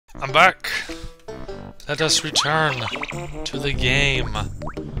I'm back! Let us return to the game.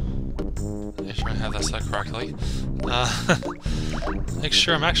 Make sure I have that set correctly. Make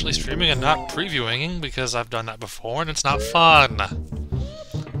sure I'm actually streaming and not previewing, because I've done that before and it's not fun.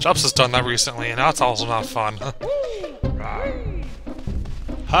 Jups has done that recently and that's also not fun.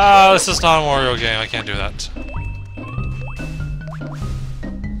 Ah, this is not a Mario game, I can't do that.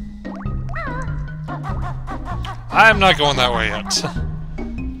 I'm not going that way yet.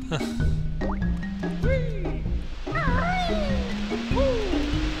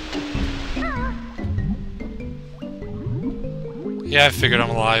 Yeah, I figured I'm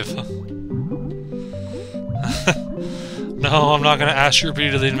alive. No, I'm not gonna ask you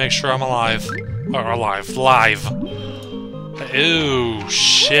repeatedly to make sure I'm alive. Or alive. Live. Ooh,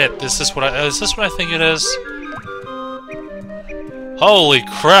 shit. Is this what I think it is? Holy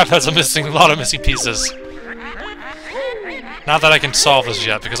crap, that's a lot of missing pieces. Not that I can solve this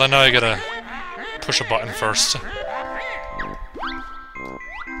yet, because I know I gotta push a button first.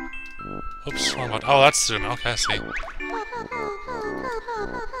 Oops, wrong button. Oh, that's zoom. Okay, I see.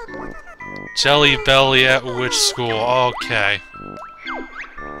 Jelly Belly at which school? Okay.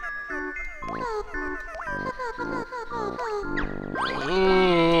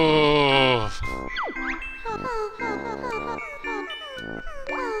 Ooh.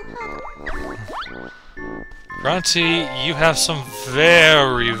 Grunty, you have some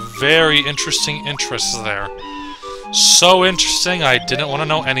very, very interesting interests there. So interesting, I didn't want to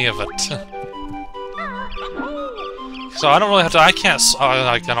know any of it. So I don't really have to. I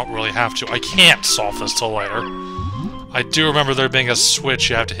don't really have to. I can't solve this till later. I do remember there being a switch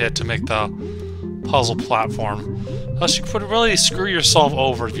you have to hit to make the puzzle platform. Unless you could really screw yourself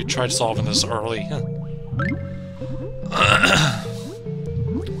over if you tried solving this early.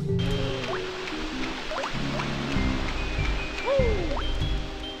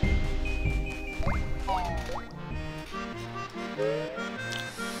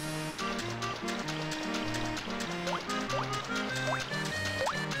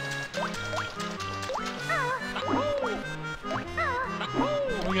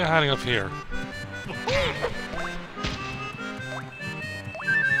 What are we hiding up here?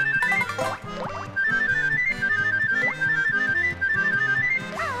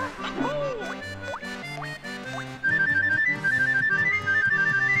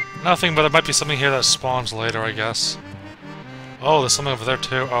 Nothing, but there might be something here that spawns later, I guess. Oh, there's something over there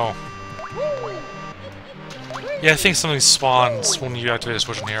too. Oh. Yeah, I think something spawns when you activate a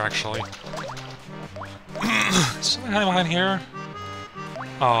switch in here, actually. Is something hiding behind here?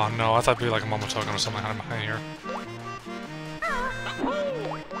 Oh no, I thought it'd be like a moment token or something hiding behind here.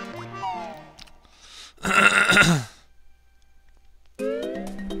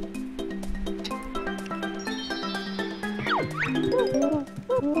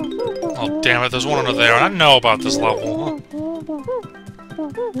 Oh damn it, there's one under there, and I know about this level.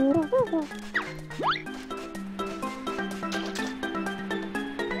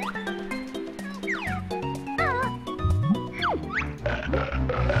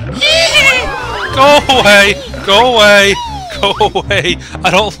 Go away! Go away! Go away! I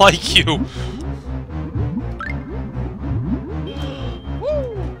don't like you!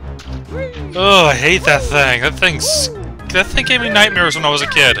 Ugh, I hate that thing. That thing gave me nightmares when I was a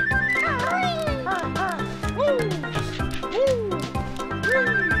kid.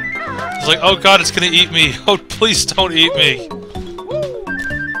 It's like, oh god, it's gonna eat me. Oh, please don't eat me.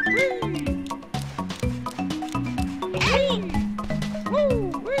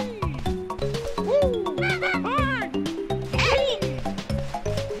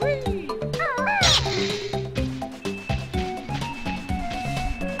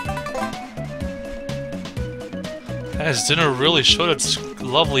 This dinner really showed its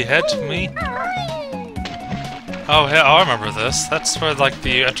lovely head to me. Oh, yeah, I remember this. That's where, like,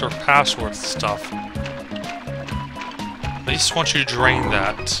 the enter password stuff. At least once you drain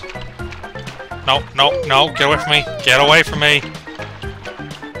that. No, no, no, get away from me. Get away from me.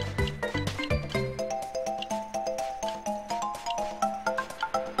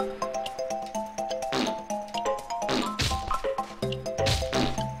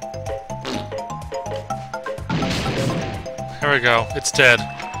 There we go. It's dead.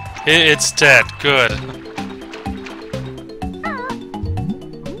 It's dead. Good.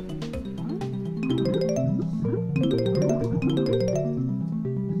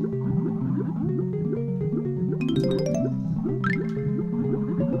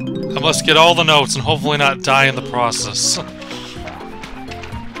 I must get all the notes and hopefully not die in the process.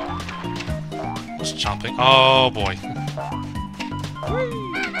 What's jumping? Oh boy.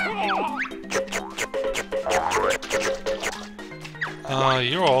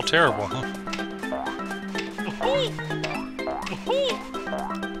 You're all terrible, huh?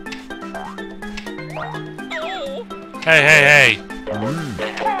 Hey, hey, hey!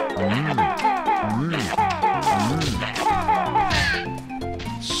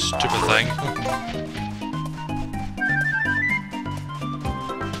 Stupid thing.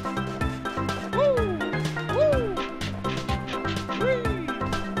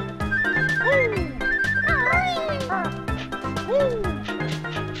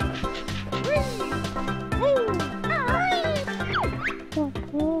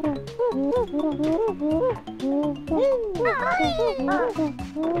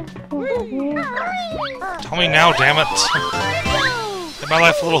 Tell me now, damn it! Make my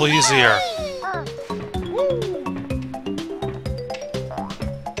life a little easier.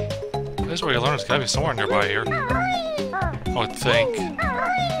 This is where you learn. It's gotta be somewhere nearby here. I would think.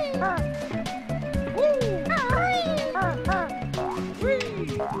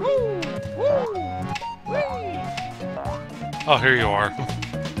 Oh, here you are.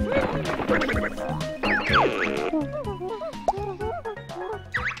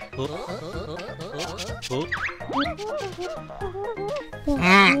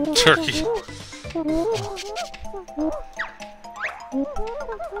 Turkey.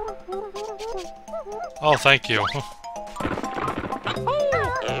 Oh, thank you.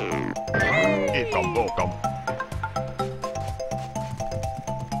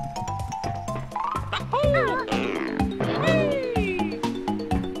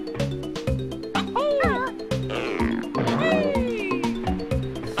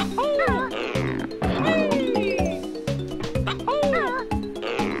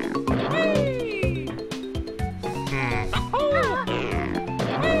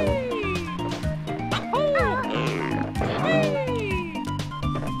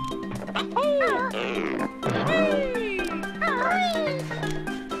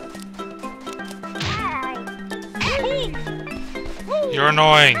 You're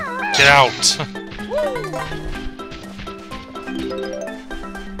annoying. Get out.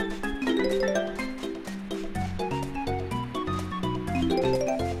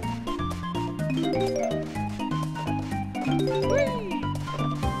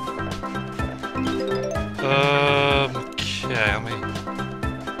 Okay, let me...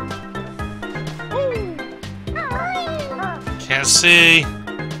 Can't see.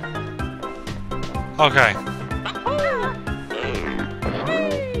 Okay.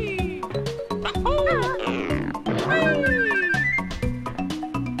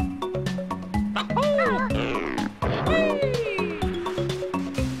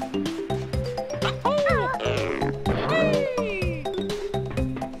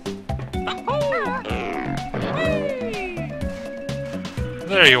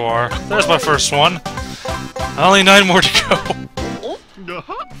 There you are. There's my first one. Only 9 more to go.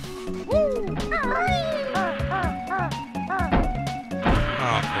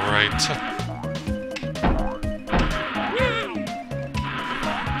 Oh, great.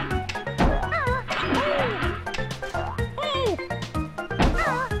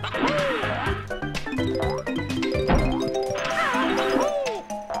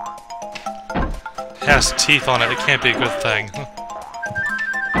 It has teeth on it. It can't be a good thing.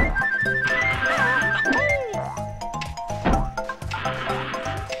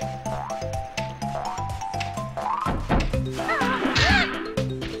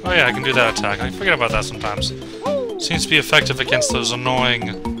 Oh yeah, I can do that attack. I forget about that sometimes. Seems to be effective against those annoying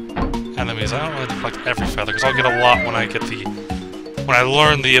enemies. I don't really deflect every feather, because I'll get a lot when I get the... when I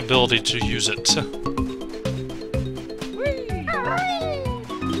learn the ability to use it.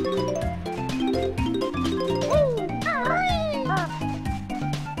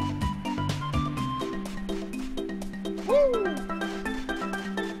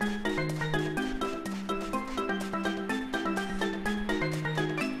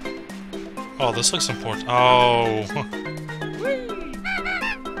 Oh, this looks important. Oh.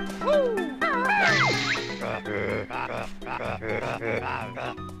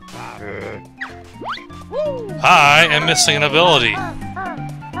 I am missing an ability.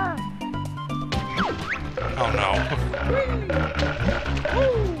 Oh no.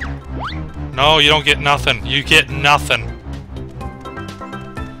 No, you don't get nothing. You get nothing.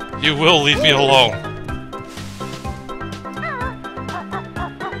 You will leave me alone.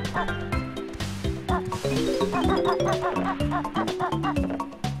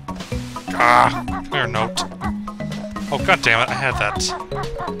 Ah, come here, note. Oh, god damn it, I had that.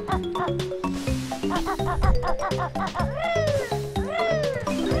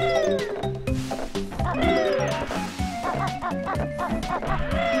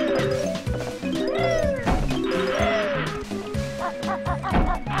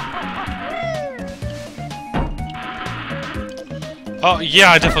 Oh, yeah,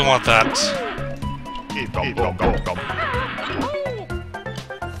 I definitely want that.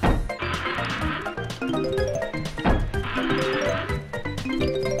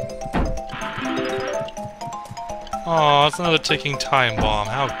 Oh, it's another ticking time bomb.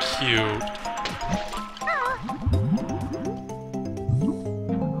 How cute.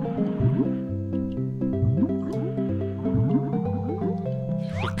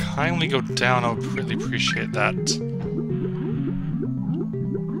 If you would kindly go down, I would really appreciate that.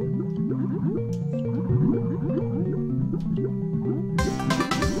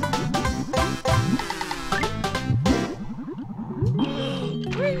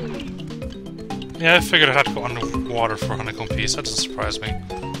 Yeah, I figured I'd have to go underwater for a honeycomb piece. That doesn't surprise me.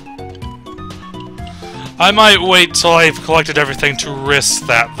 I might wait till I've collected everything to risk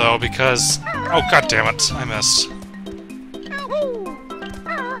that, though, because... Oh, god damn it. I missed.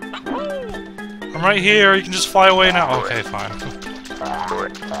 I'm right here. You can just fly away now. Okay, fine.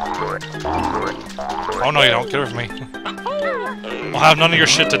 Oh, no, you don't. Get away from me. I'll have none of your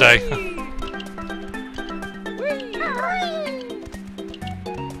shit today.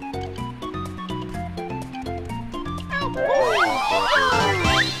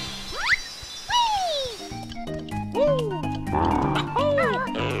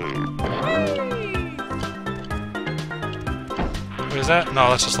 Wait, is that? No,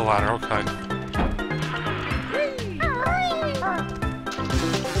 that's just a ladder. Okay.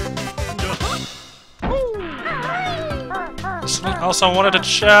 Something else I wanted to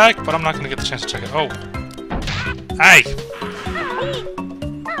check, but I'm not going to get the chance to check it. Oh. Hey!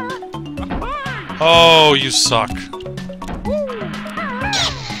 Oh, you suck.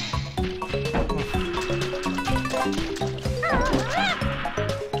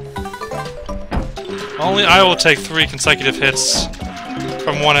 Only I will take 3 consecutive hits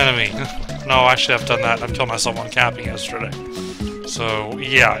from one enemy. No, I should have done that. I've killed myself on camping yesterday. So,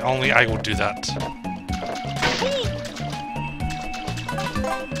 yeah, only I will do that.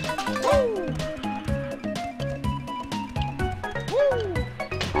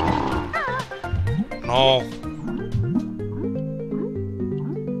 No.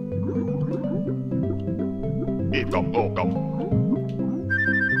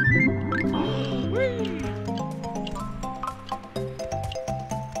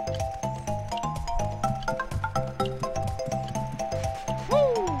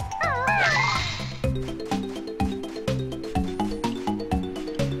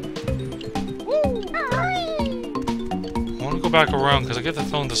 I want to go back around because I get the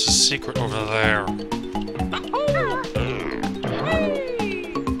feeling there's a secret over there.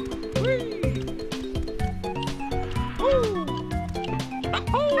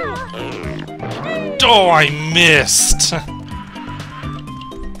 Oh, I missed! Oh,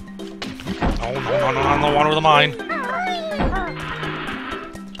 no, I'm the one with the mine.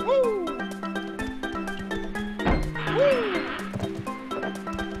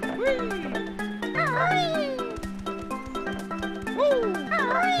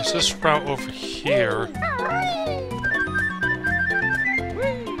 There's this route over here.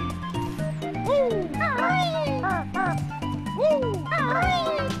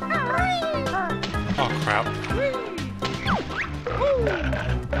 Oh, crap.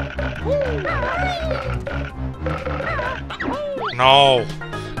 No!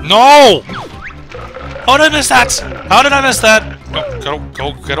 No! How did I miss that? How did I miss that? Go,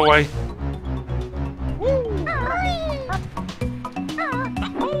 get away.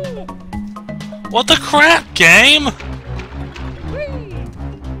 What the crap, game?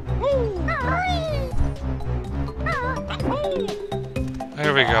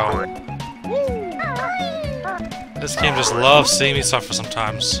 There we go. This game just loves seeing me suffer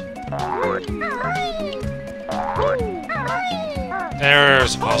sometimes.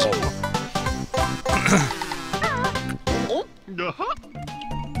 There's a puzzle.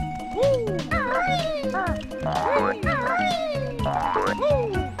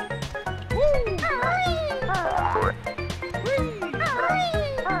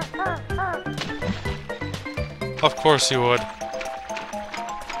 Of course you would.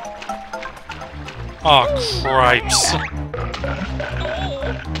 Oh, cripes.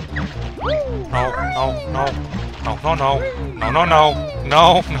 No.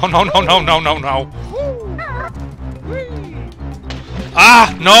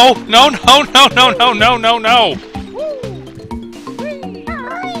 Ah! No!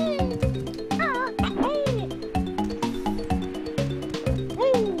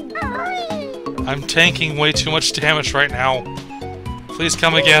 I'm tanking way too much damage right now. Please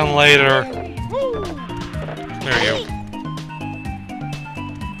come again later. Where are you?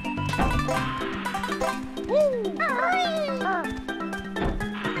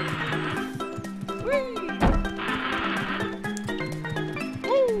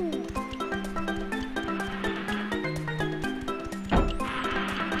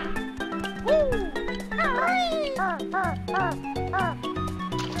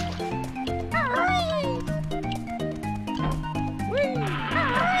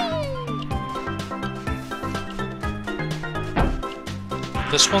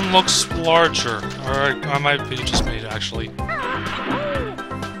 This one looks larger. Or I might be just me, actually.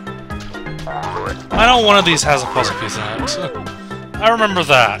 I know one of these has a puzzle piece in it. I remember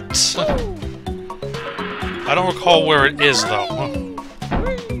that. I don't recall where it is, though.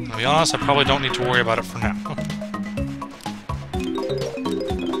 To be honest, I probably don't need to worry about it for now.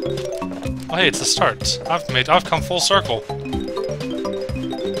 Oh, hey, it's the start. I've come full circle.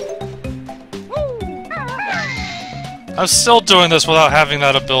 I'm still doing this without having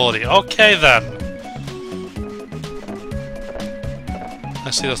that ability. Okay, then. I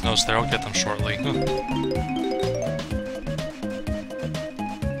see those notes there. I'll get them shortly.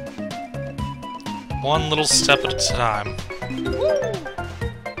 One little step at a time.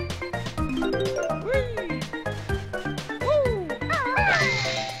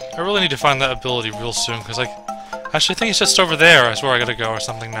 I really need to find that ability real soon, because I actually think it's just over there. I swear I gotta go or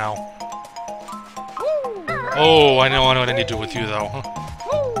something now. Oh, I know what I need to do with you, though.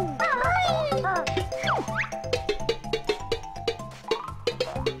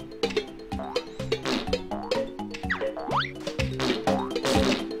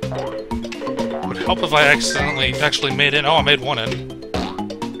 Would help if I actually made it. Oh, I made one in.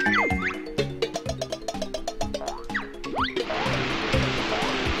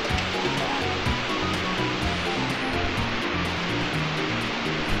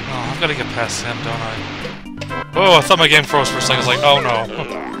 Oh, I've got to get past him, don't I? Oh, I thought my game froze for a second. I was like, oh no.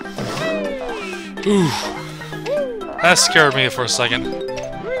 Ooh. That scared me for a second.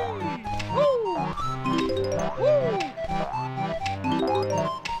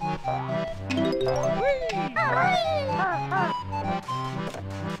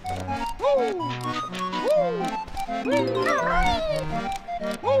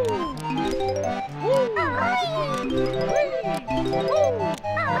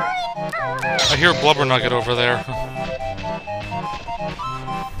 I hear Blubber Nugget over there.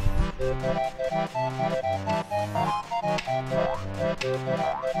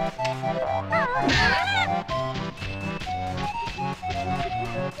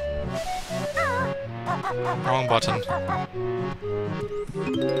 Wrong button.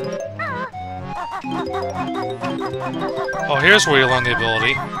 Oh, here's where you learn the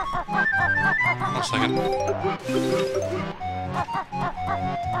ability. One second.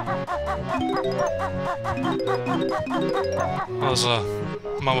 Oh, there's a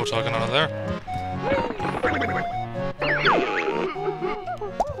Momo talking out of there.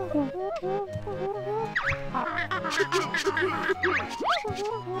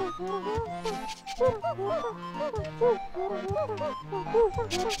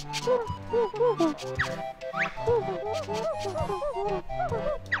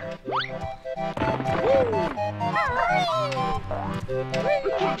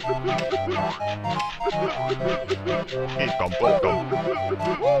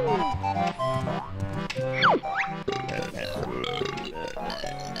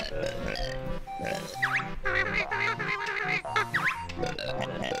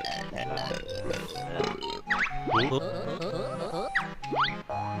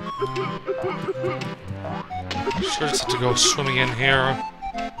 Sure, just have to go swimming in here.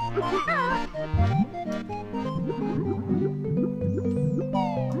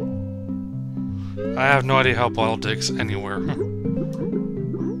 I have no idea how Bottle digs anywhere.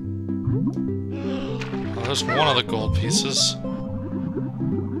 Oh, there's one of the gold pieces.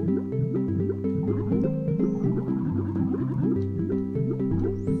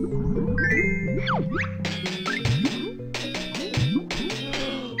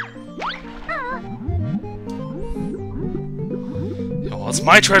 Well, it's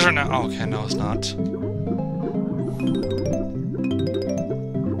my treasure now. Oh, okay, no, it's not.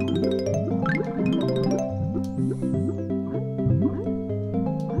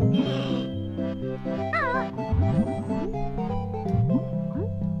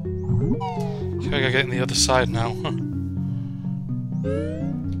 Okay, I gotta get in the other side now.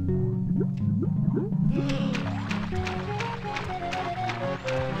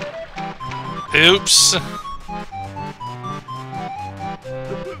 Oops.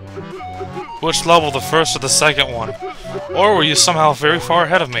 Which level, the first or the second one? Or were you somehow very far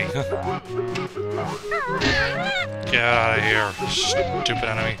ahead of me? Get out of here, stupid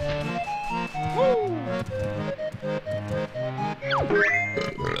enemy.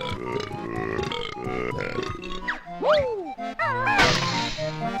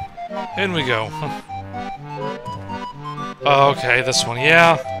 In we go. Oh, okay, this one.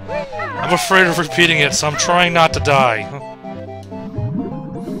 Yeah. I'm afraid of repeating it, so I'm trying not to die.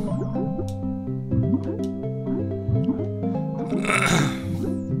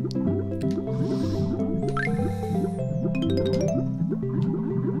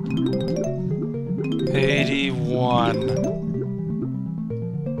 81.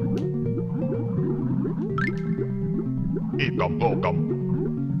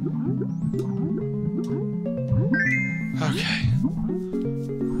 Okay.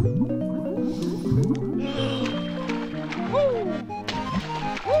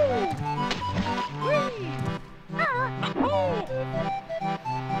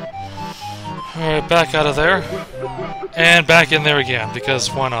 Alright, back out of there. And back in there again, because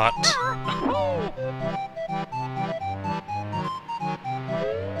why not?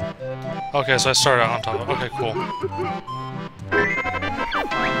 Okay, so I started out on top of it. Okay, cool.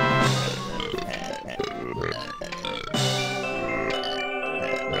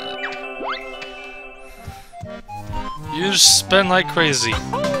 You spin like crazy.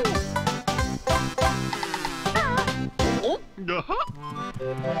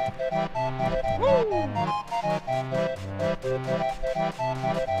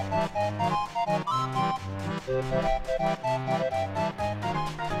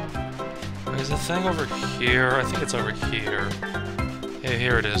 Is the thing over here? I think it's over here. Yeah,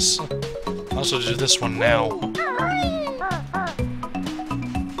 here it is. I'll also do this one now.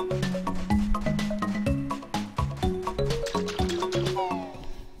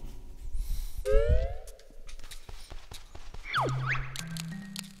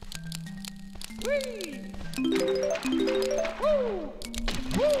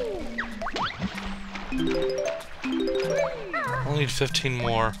 I'll need 15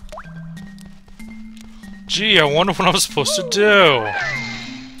 more. Gee, I wonder what I'm supposed to do.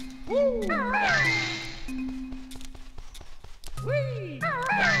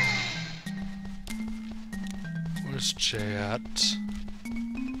 Where's Jay at?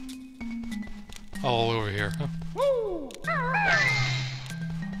 Oh, over here.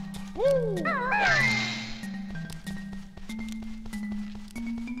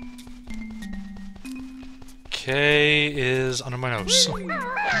 K is under my nose.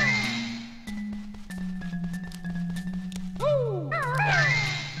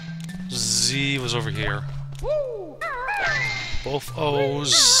 Z was over here. Both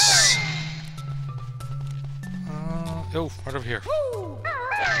O's. Oh, right over here.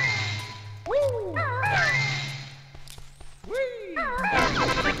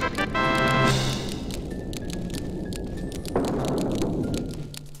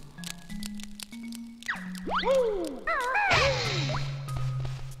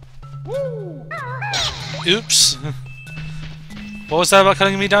 Oops. What was that about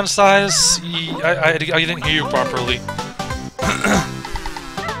cutting me down to size? I didn't hear you properly.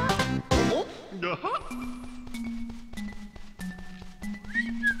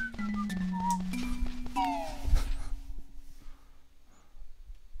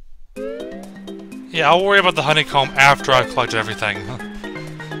 Yeah, I'll worry about the honeycomb after I've collected everything.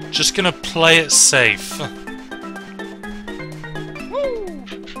 Just gonna play it safe.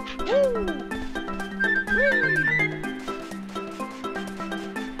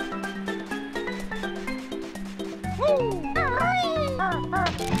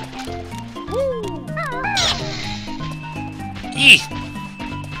 Eee!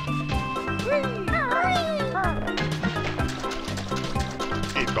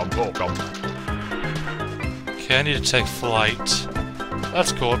 Okay, I need to take flight.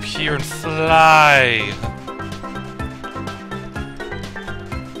 Let's go up here and fly!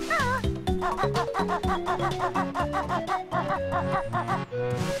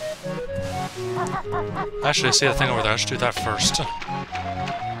 Actually, I see the thing over there. I should do that first.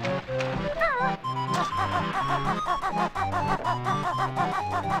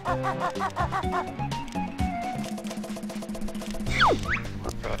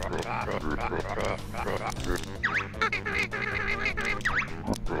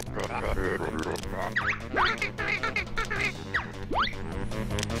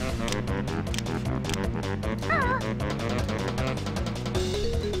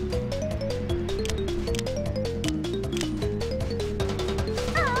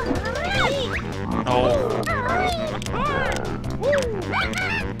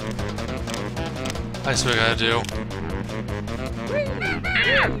 That's what I gotta do.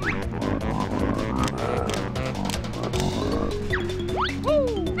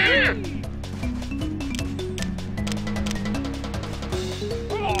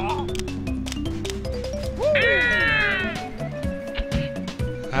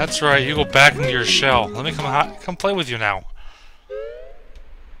 That's right, you go back into your shell. Let me come play with you now.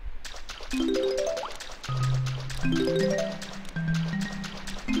 Oh,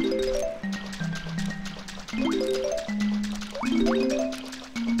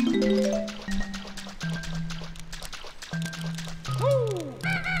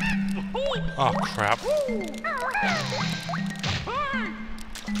 crap.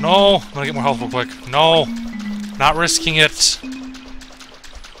 No! I'm gonna get more health real quick. No! Not risking it!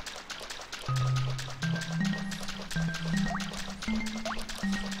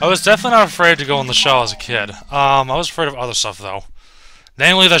 I was definitely not afraid to go in the shell as a kid. I was afraid of other stuff, though.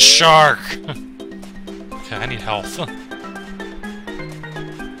 Namely the shark! Okay, I need health.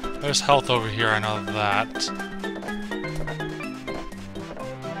 There's health over here, I know that.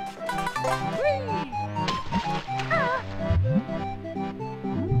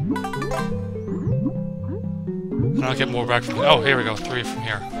 And I'll get more back from here. Oh, here we go. 3 from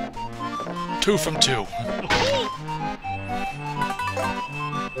here. 2 from 2.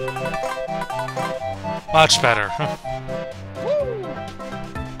 Much better.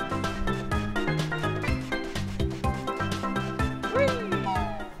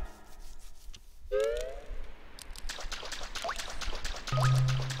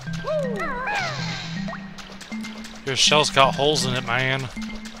 Your shell's got holes in it, man.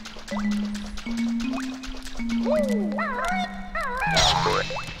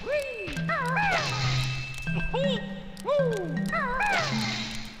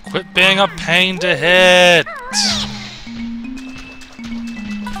 Quit being a pain to hit!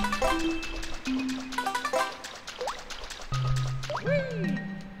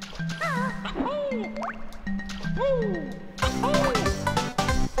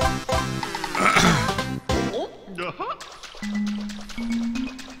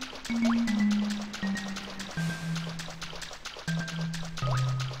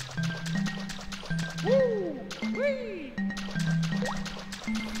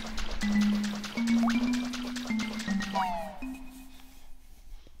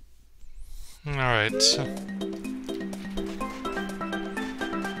 Alright.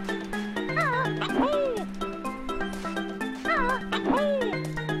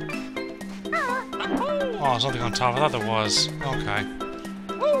 Oh, there's nothing on top. I thought there was. Okay.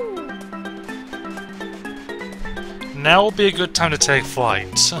 Now will be a good time to take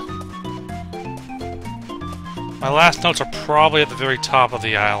flight. My last notes are probably at the very top of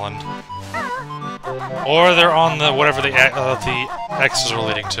the island. Or they're on the whatever the X's are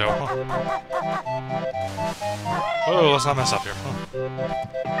leading to. Oh, let's not mess up here.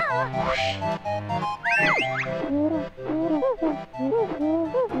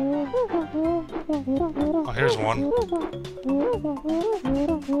 Oh, here's one.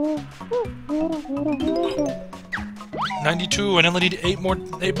 $92, and I only need 8 more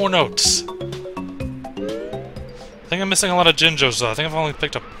notes. I think I'm missing a lot of Jinjos though. I think I've only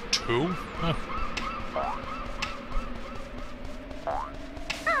picked up 2. Huh.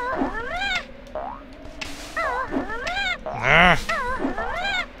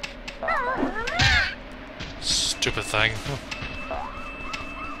 Stupid thing.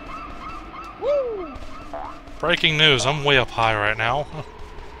 Breaking news, I'm way up high right now.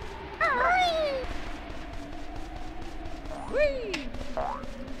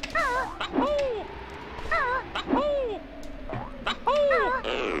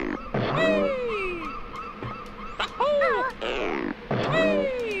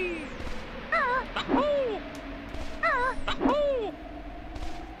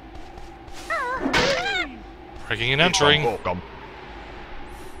 Breaking and entering.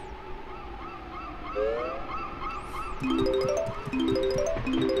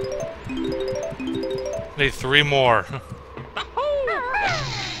 Need 3 more.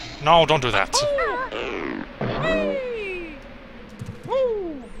 No, don't do that.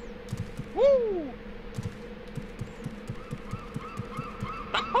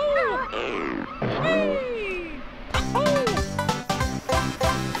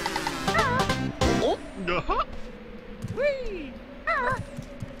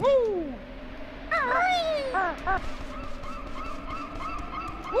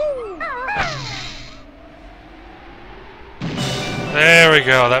 There we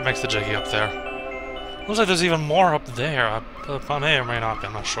go, that makes the jiggy up there. Looks like there's even more up there. I may or may not be,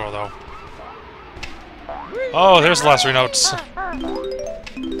 I'm not sure though. Oh, there's the last 3 notes.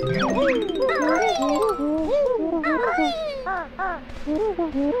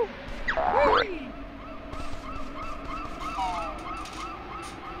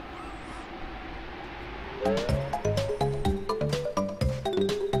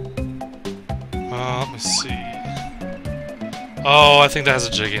 Let me see. Oh, I think that has a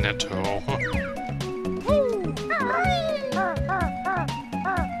jig in it too. Oh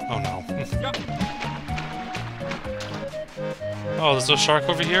no. Oh, there's a shark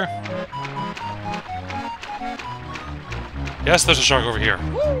over here? Yes, there's a shark over here.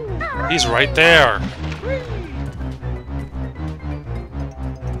 He's right there.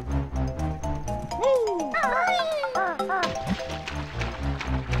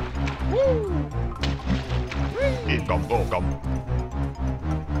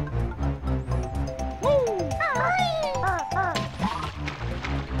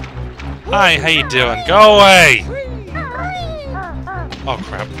 Hi, how you doing? Go away! Oh,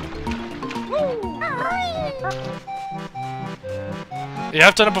 crap. Yeah,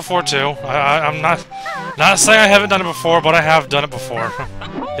 I've done it before, too. I'm not saying I haven't done it before, but I have done it before.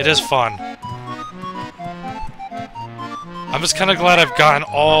 It is fun. I'm just kind of glad I've gotten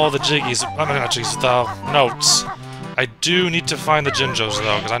all the jiggies. I mean, not jiggies, the notes. I do need to find the Jinjos,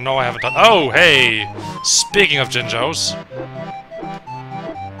 though, because I know I haven't done... Oh, hey! Speaking of Jinjos...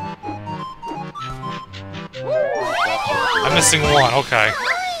 I'm missing one, okay.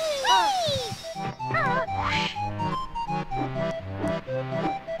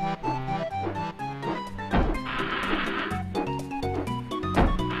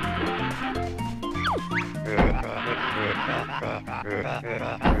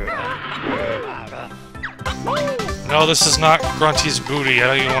 No, this is not Grunty's booty. I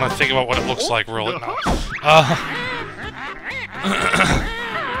don't even want to think about what it looks like, really. No.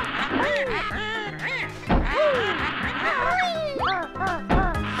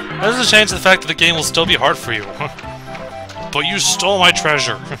 That doesn't change the fact that the game will still be hard for you. But you stole my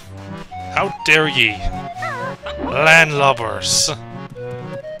treasure. How dare ye? Landlubbers.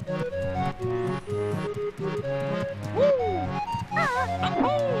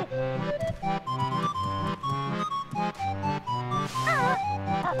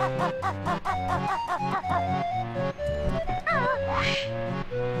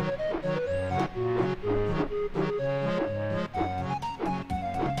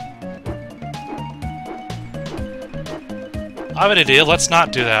 I have an idea, let's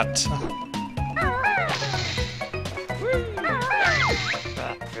not do that.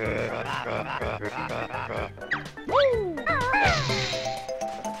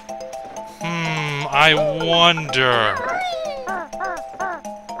 I wonder...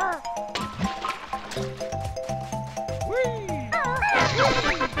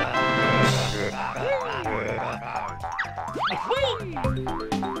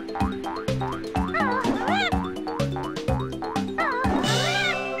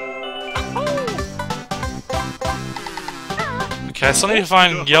 Okay, I still need to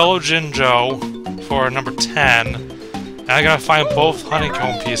find Yellow Jinjo for number 10. And I gotta find both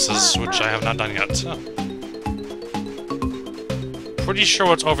honeycomb pieces, which I have not done yet. Pretty sure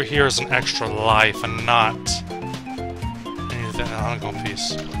what's over here is an extra life and not anything, a honeycomb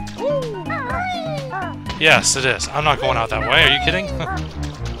piece. Yes, it is. I'm not going out that way, are you kidding?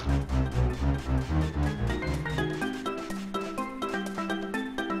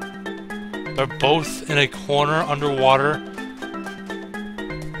 They're both in a corner underwater.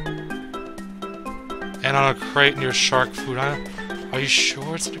 And on a crate near Shark Food Island. Are you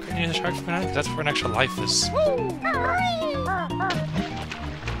sure it's in a crate near the Shark Food Island? Because that's where an extra life is.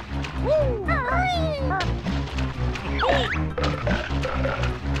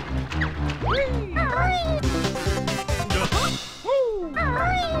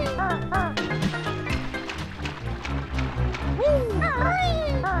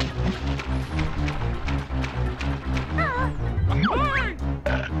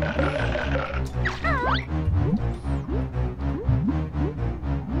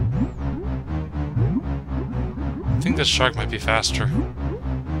 I think this shark might be faster.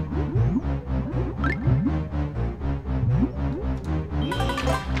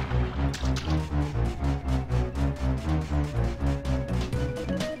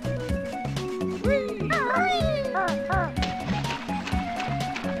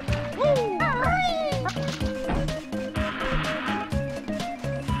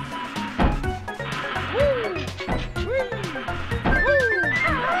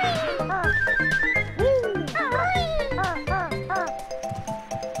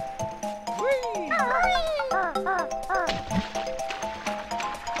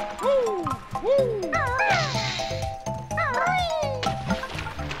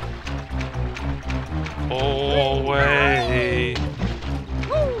 Go away.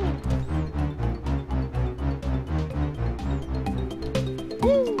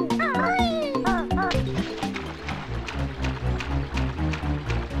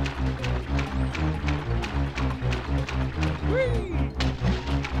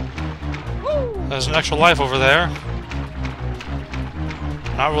 There's an extra life over there.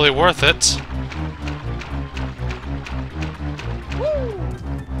 Not really worth it.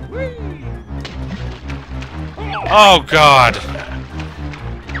 Oh, God!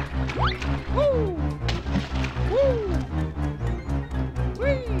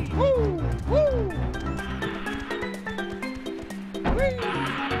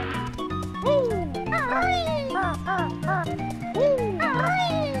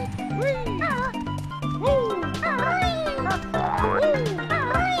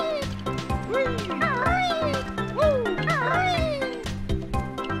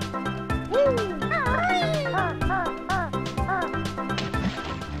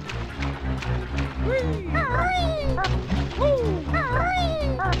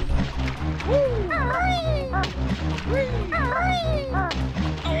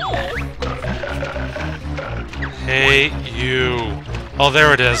 Hey, you. Oh,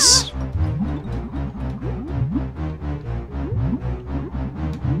 there it is.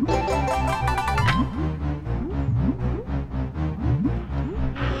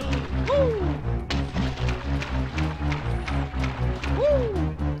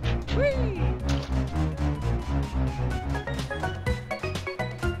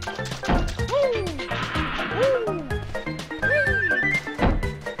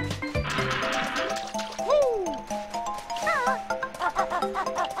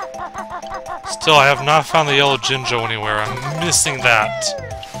 Still, I have not found the yellow Jinjo anywhere. I'm missing that.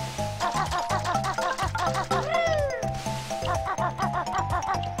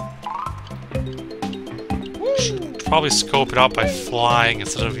 Should probably scope it out by flying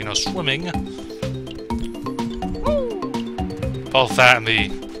instead of, you know, swimming. Both that and the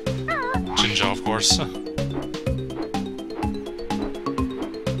Jinjo, of course.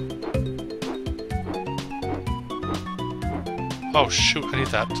 Oh shoot, I need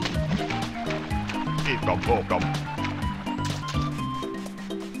that.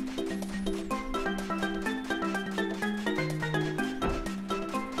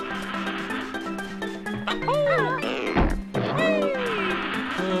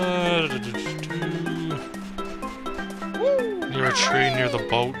 Near a tree, near the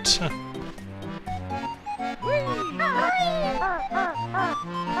boat.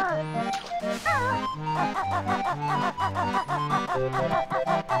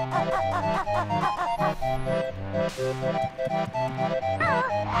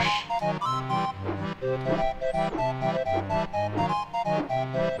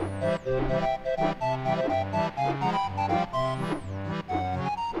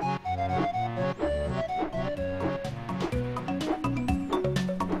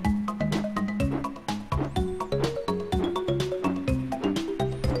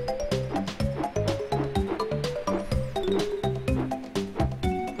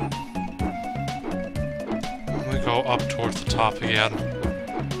 Go up towards the top again.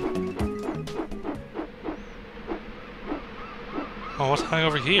 Oh, what's happening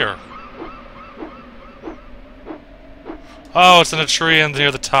over here? Oh, it's in a tree and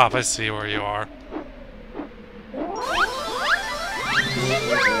near the top. I see where you are.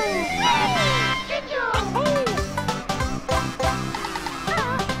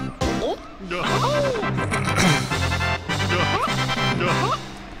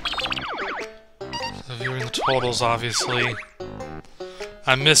 Viewing the totals, obviously.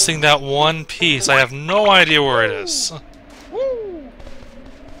 I'm missing that one piece. I have no idea where it is.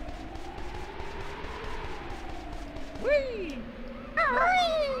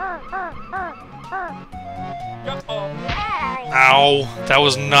 Ow, that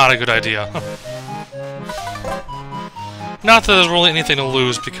was not a good idea. Not that there's really anything to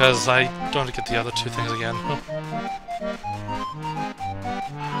lose, because I don't get the other two things again.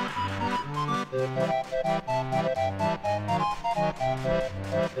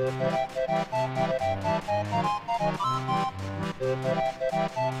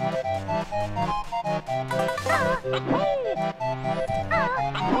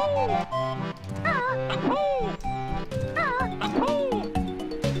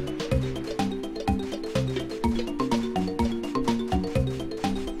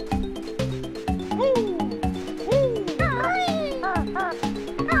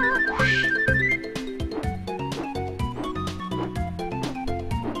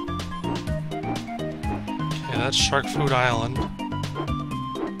 That's Shark Food Island.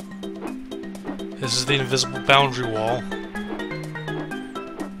 This is the invisible boundary wall.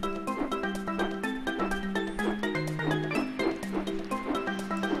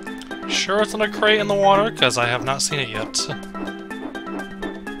 Sure it's in a crate in the water? Because I have not seen it yet.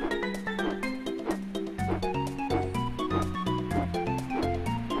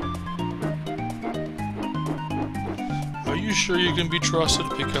 Are you sure you can be trusted?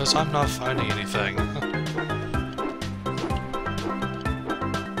 Because I'm not finding anything.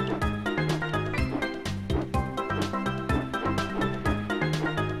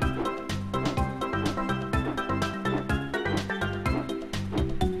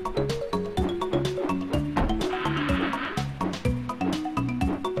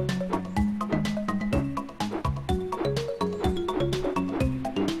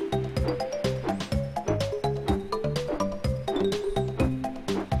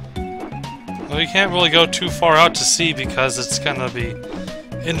 Well, you can't really go too far out to see because it's gonna be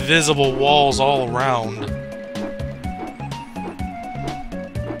invisible walls all around.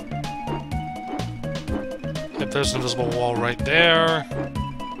 If there's an invisible wall right there.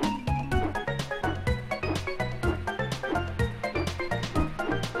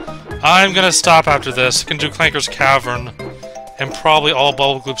 I'm gonna stop after this. I can do Clanker's Cavern and probably all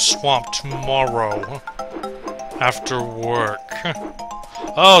Bubble Gloop Swamp tomorrow after work.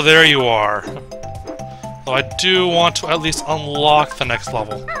 Oh, there you are. Though I do want to at least unlock the next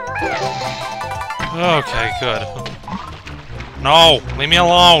level. Okay, good. No! Leave me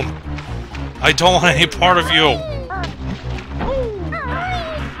alone! I don't want any part of you!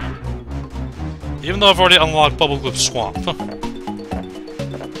 Even though I've already unlocked Bubble Gloop Swamp.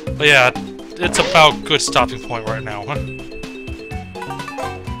 But yeah, it's about good stopping point right now.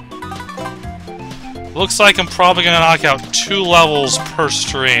 Looks like I'm probably gonna knock out 2 levels per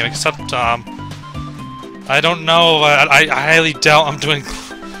stream, except, I don't know, I highly doubt I'm doing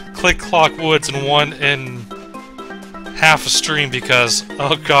Click Clock Woods in half a stream because,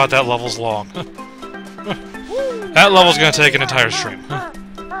 oh god, that level's long. That level's gonna take an entire stream.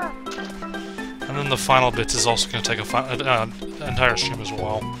 And then the final bits is also gonna take an entire stream as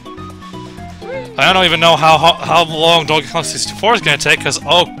well. I don't even know how long Donkey Kong 64 is gonna take, because,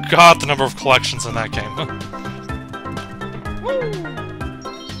 oh god, the number of collections in that game.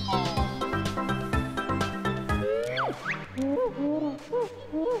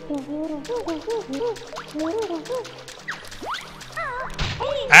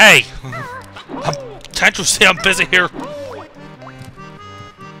 Hey! Can't you see I'm busy here?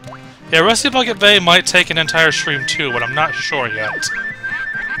 Yeah, Rusty Bucket Bay might take an entire stream too, but I'm not sure yet.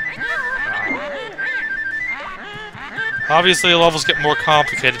 Obviously, the levels get more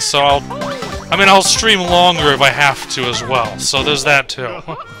complicated, so I'll stream longer if I have to as well, so there's that too.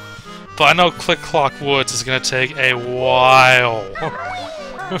 But I know Click Clock Woods is gonna take a while.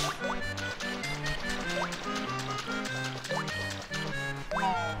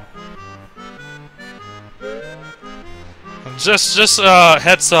 Just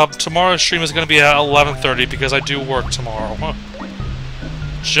heads up, tomorrow's stream is gonna be at 11:30 because I do work tomorrow.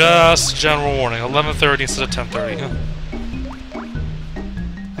 Just general warning, 11:30 instead of 10:30.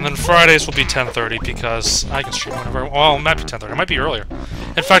 And then Fridays will be 10:30 because I can stream whenever. Well, it might be 10:30. It might be earlier.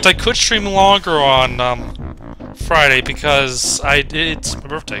 In fact, I could stream longer on Friday because it's my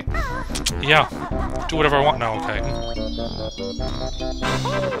birthday. Yeah, do whatever I want now. Okay.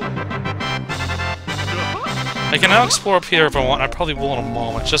 I can now explore up here if I want. I probably will in a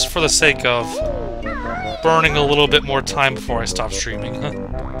moment, just for the sake of burning a little bit more time before I stop streaming.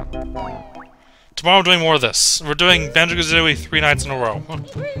 Tomorrow I'm doing more of this. We're doing Banjo Kazooie 3 nights in a row.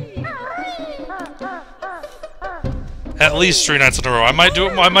 At least 3 nights in a row. I might do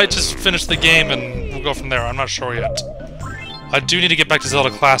it. I might just finish the game and we'll go from there. I'm not sure yet. I do need to get back to Zelda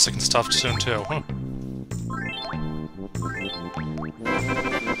Classic and stuff soon too.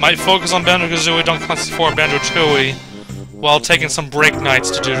 Might focus on Banjo Kazooie, Donkey Kong 64, and Banjo Tooie, while taking some break nights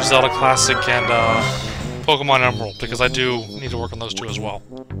to do Zelda Classic and Pokemon Emerald, because I do need to work on those two as well.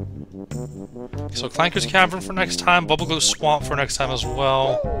 So Clanker's Cavern for next time, Bubble Gloop Swamp for next time as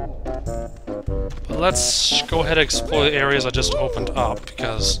well. But let's go ahead and explore the areas I just opened up,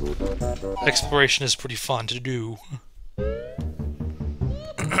 because exploration is pretty fun to do.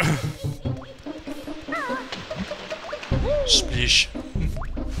 Splish.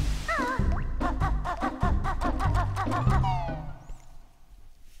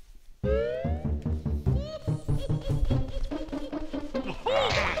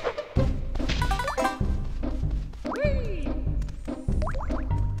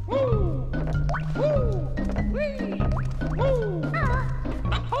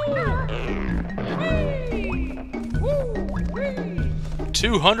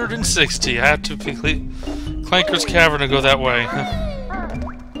 $260. I have to complete Clanker's Cavern to go that way.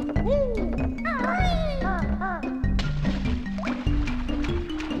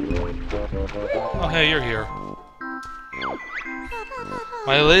 Oh, hey, you're here.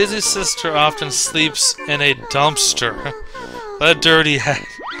 My lazy sister often sleeps in a dumpster. That dirty hack.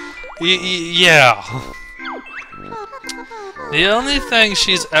 Yeah. The only thing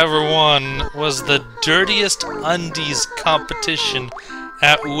she's ever won was the dirtiest undies competition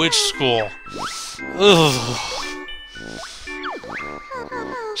at which school? Ugh.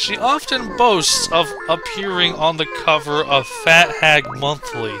 She often boasts of appearing on the cover of Fat Hag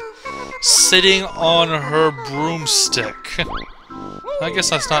Monthly, sitting on her broomstick. I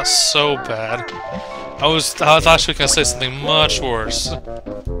guess that's not so bad. I thought she was gonna say something much worse.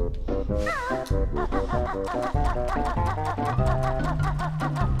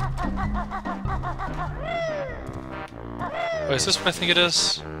 Wait, is this what I think it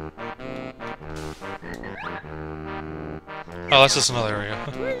is? Oh, that's just another area.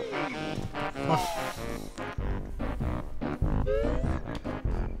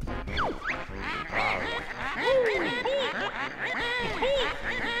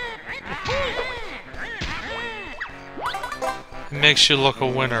 It makes you look a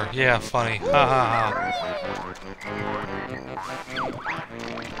winner. Yeah, funny. Ha ha ha.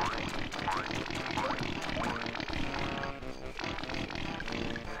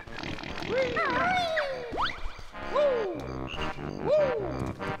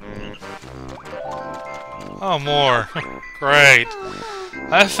 Oh, more. Great.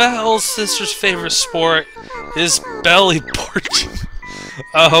 I found old sister's favorite sport is belly porching.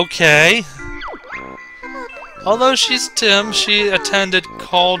 Okay. Although she's Tim, she attended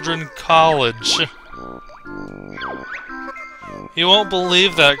Cauldron College. You won't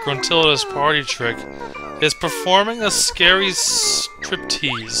believe that Gruntilda's party trick is performing a scary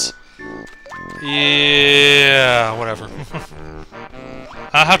striptease. Yeah, whatever.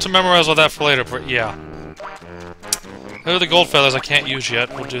 I'll have to memorize all that for later, but yeah. There are the gold feathers I can't use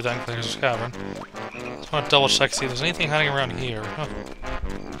yet. We'll do that in Clanker's Cavern. Just want to double check, see if there's anything hiding around here. Huh.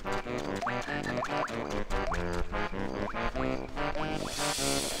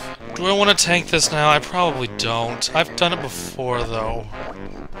 Do I want to tank this now? I probably don't. I've done it before, though.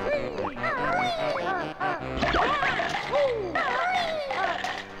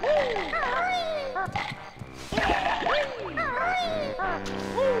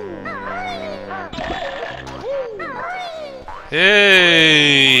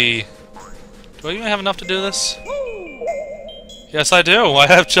 Hey! Do I even have enough to do this? Yes, I do. I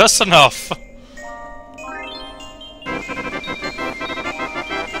have just enough. And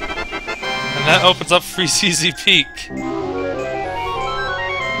that opens up Free CZ Peak.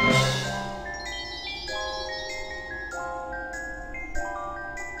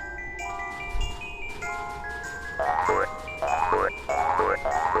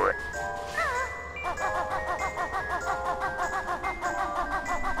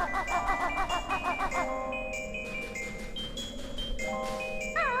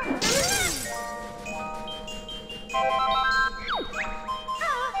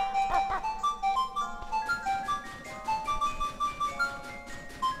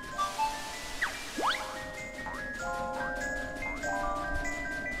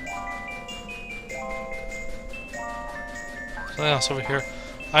 Something else over here.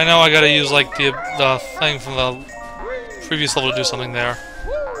 I know I gotta use like the thing from the previous level to do something there.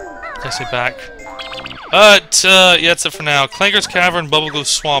 Takes me back. But yeah, that's it for now. Clanker's Cavern, Bubblegoo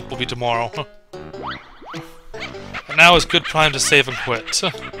Swamp will be tomorrow. And now is good time to save and quit.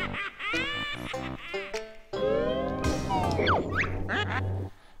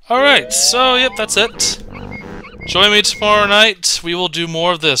 Alright, so yep, that's it. Join me tomorrow night. We will do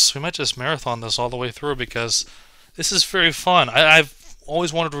more of this. We might just marathon this all the way through because this is very fun. I've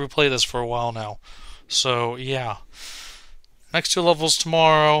always wanted to replay this for a while now. So, yeah. Next 2 levels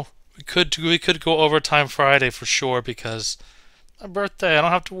tomorrow. We could go overtime Friday for sure because my birthday. I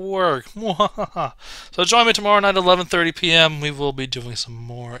don't have to work. So join me tomorrow night at 11:30 p.m. We will be doing some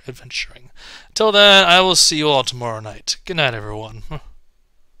more adventuring. Until then, I will see you all tomorrow night. Good night, everyone.